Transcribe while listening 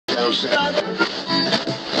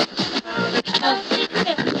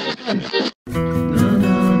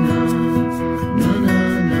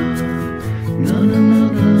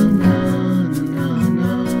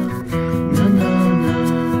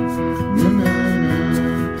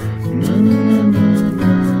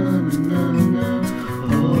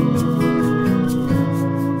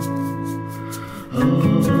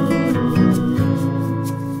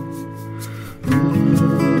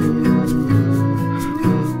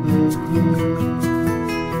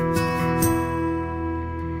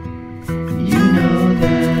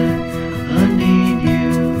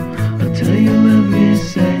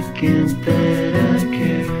That I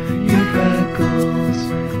care. Your freckles,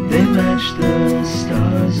 they match the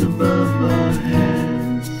stars above our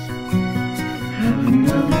heads. Have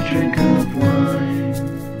another drink of wine,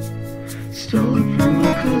 stole it from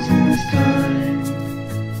my cousin this time.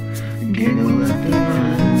 Giggle at the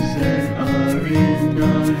rhymes that are in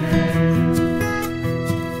our heads.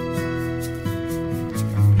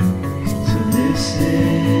 So this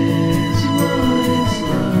is what it's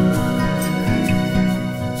like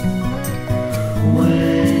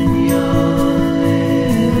when you're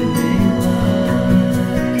living life.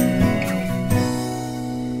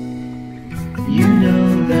 You know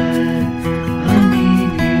that I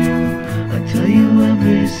need you. I tell you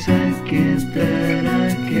every second that I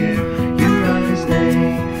care. Your eyes, they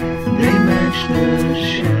match the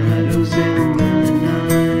shadows in the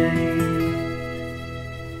night.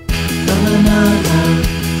 Na na na na,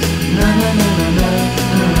 na na na na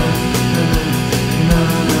na, na na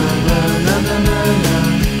na na na.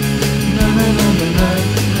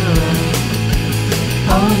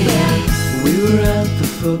 Oh yeah, we were at the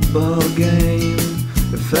football game.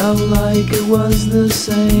 It felt like it was the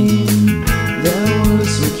same. There were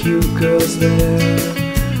some cute girls there.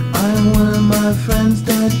 I and one of my friends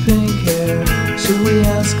dyed pink hair. Should we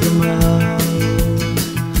ask them out?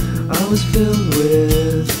 I was filled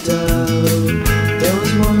with doubt. There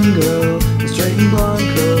was one girl with straight and blonde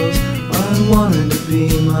curls. I wanted to be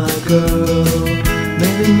my girl.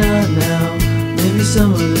 Maybe not now, maybe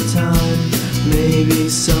some other time, maybe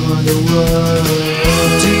some other world.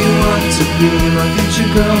 Do you want to be my future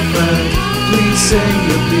girlfriend? Please say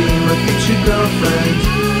you'll be my future girlfriend.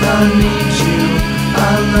 I need you,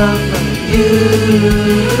 I love you.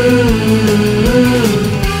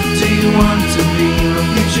 Do you want to be my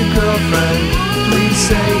future girlfriend? Please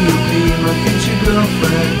say you'll be my future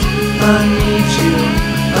girlfriend. I need you,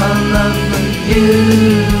 I love you.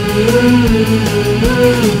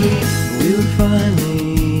 We were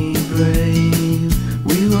finally brave,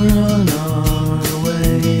 we were on our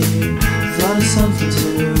way. Thought of something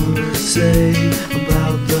to say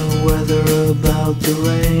about the weather, about the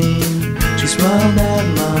rain. She smiled at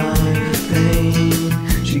my pain,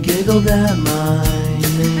 she giggled at my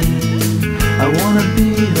name. I wanna be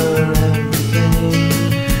her everything.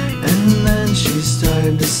 And then she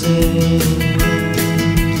started to sing.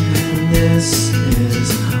 This is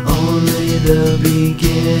only the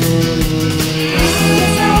beginning.